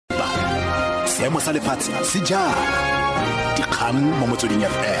seemo sa lefatshe se jang dikgang mo motsweding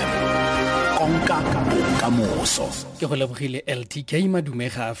FM konka bokamoso ke go lebogile LTK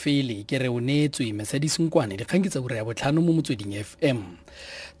madumega a fele ke re o neetswe mesadi Nkoane dikgang tsa ura ya botlhano mo motsweding FM.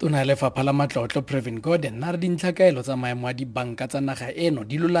 Tona lefapha la matlotlo Pravin Gordhan na re dintlha kaelo tsa maemo a dibanka tsa naga eno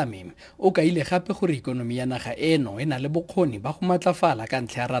di lolame o kaile gape gore ikonomi ya naga eno e na le bokgoni ba go matlafala ka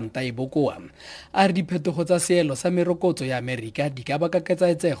ntlha ya ranta e bokoa. A re diphetogo tsa seelo sa merokotso ya Amerika di ka baka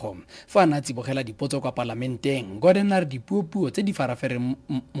ketsaetsego fa na tsibogela dipotso kwa parlamenteng. Gordhan a re dipuopuo tse di farafereng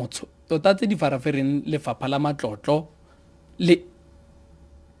tota tse di farafereng lefapha la matlotlo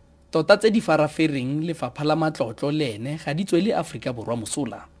tota tse di farafereng lefapha la matlotlo le ene ga di tswele Afrika borwa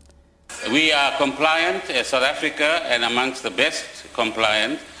mosola. We are compliant as South Africa and amongst the best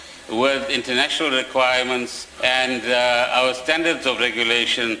compliant with international requirements and our standards of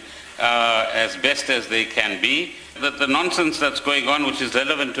regulation as best as they can be. The nonsense that's going on, which is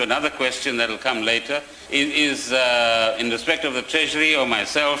relevant to another question that will come later, is in respect of the Treasury or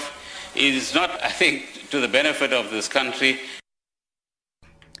myself, is not, I think, to the benefit of this country.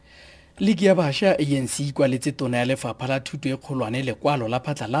 Ligi ya Basha ANC kwa letse Tona ya lefapha la thuto e kgolwane lekwalo la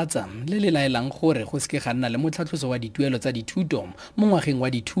phatlalatsa le le laelang gore go seke ga nna le motlhatlhoso wa dituelo tsa dithuto mo ngwageng wa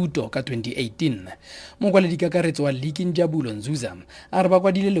dithuto ka 2018. Mokwaledi kakaretso wa Ligi Njabulo Nzuza a re ba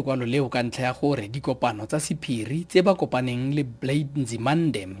kwadile lekwalo leo ka ntlha ya gore dikopano tsa sephiri tse ba kopaneng le Blade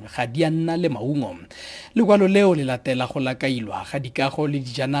Nzimande ga di nna le maungo. Lekwalo leo le latela go lakailwa ga dikago le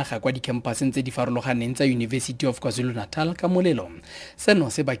dijanaga kwa dikhampaseng tse di farologaneng tsa University of KwaZulu-Natal ka molelo.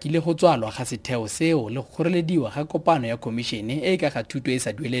 Seno se bakile go tswa ga setheo seo le gorelediwa ga kopano ya komishene e ka ga thuto e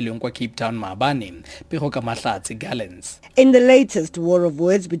sa duelelweng kwa Cape Town maabane pego ka mahlatse gallons. In the latest war of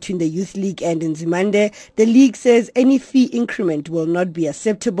words between the Youth League and Nzimande, the league says any fee increment will not be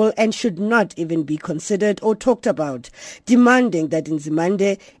acceptable and should not even be considered or talked about, demanding that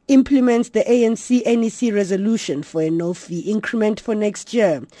Nzimande implements the ANC NEC resolution for a no-fee increment for next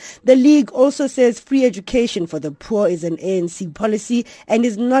year. The league also says free education for the poor is an ANC policy and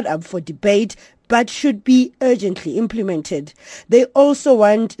is not up for debate, but should be urgently implemented. They also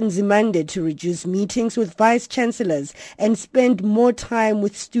want Nzimande to reduce meetings with vice-chancellors and spend more time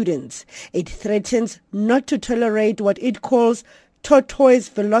with students. It threatens not to tolerate what it calls tortoise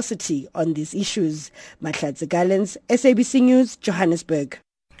velocity on these issues. Matlafala Gallons, SABC News, Johannesburg.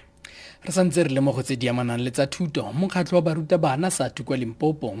 Re santse re le mo go tse di amanang le tsa thuto mokgatlho wa barutabana sa kwa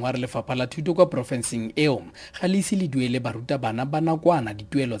Limpopo wa re lefapha la thuto kwa profenseng eo ga le ise le duele barutabana ba nakwana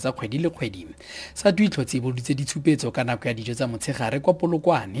dituelo tsa kgwedi le kgwedi. SATU itlhotse e boditse ditshupetso ka nako ya dijo tsa motshegare kwa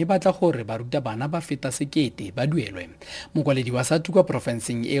Polokwane e batla gore barutabana ba feta sekete ba duelwe. Mokwaledi wa SATU kwa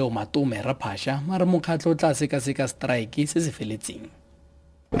profenseng eo Matome Raphasha mare mokgatlho tla sekaseka strike se se feletseng.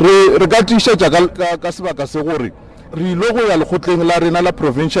 Re ka tišetša ka sebaka se gore re ile go ya lekgotleng la rena la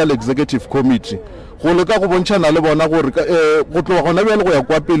Provincial Executive Committee go leka go bontšhana le bona gore go tloga gona bjale go ya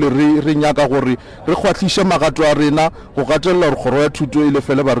kwa pele re nyaka gore re kgwatlhiše magato a rena go gatelela gore kgoro ya thuto e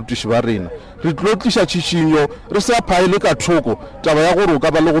lefele barutiši ba rena. Re tlo tliša tšhišinyo re se aphaele ka thoko taba ya gore o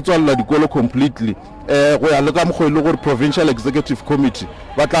ka ba le go tswalela dikolo completely go ya le ka mokgwa le gore Provincial Executive Committee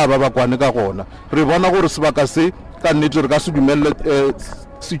ba tla ba kwane ka gona. Re bona gore sebaka se ka nnete re ka se dumelele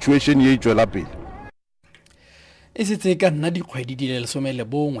situation ye e tšwela pele. E setse ka nna dikgwedi di le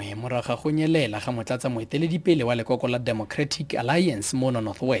 11 moraga go nyelela ga motlatsa moeteledipele wa lekoko la Democratic Alliance mo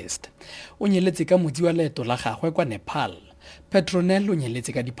Northwest. O nyeletse ka motsi wa leeto la gagwe kwa Nepal. Petronel o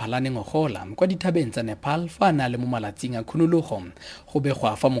nyeletse ka diphalane ngogola kwa dithabeng tsa Nepal fa na le mo malatsing a khunologo go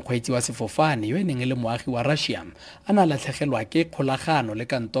begwa fa mokgweetsi wa sefofane yo eneng le moagi wa Russia a na latlhegelwa ke kgolagano le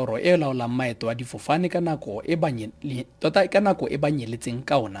kantoro e laolang maeto a difofane ka nako e ba nyeletseng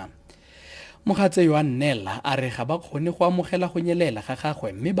ka ona. Mogatse yo Nella a re ga ba kgone go amogela go nyelela ga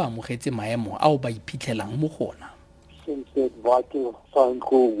gagwe mme ba amogetse maemo ao ba iphitlhelang mo gona. Since that vital phone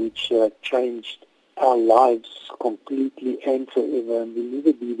call which changed our lives completely and forever, and will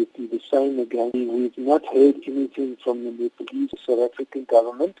never be the same again. We've not heard anything from the Nepalese South African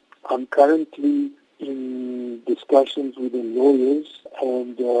government. I'm currently in discussions with the lawyers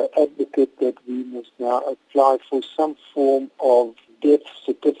and advocate that we must now apply for some form of death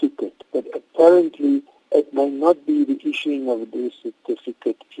certificate, but apparently it may not be the issuing of a death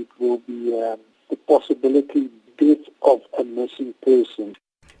certificate, it will be the possibility death of a missing person.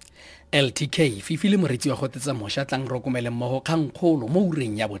 LTK fifile moretsi wa go tetsa mosha tlang rokomele mmogo kgangkgolo mo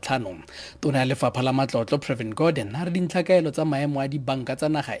ureng ya botlhano. Tona ya lefapha la matlotlo Pravin Gordhan a re dintlha kaelo tsa maemo a dibanka tsa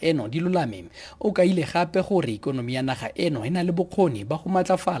naga eno di lolame o kaile gape gore ikonomi ya naga eno e na le bokgoni ba go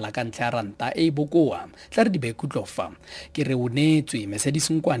matlafala ka ntlha ya ranta e bokoa tla re di be kutlofa. Ke re o neetswe mesadi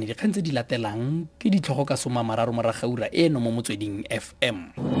Nkoane dikgang tse di latelang ke ditlhogo ka 30 moraga ura eno mo motsweding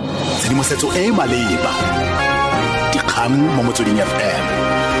FM. tshedimosetso e e maleba. Dikgang mo Motsweding FM.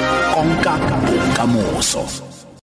 Konka bokamoso.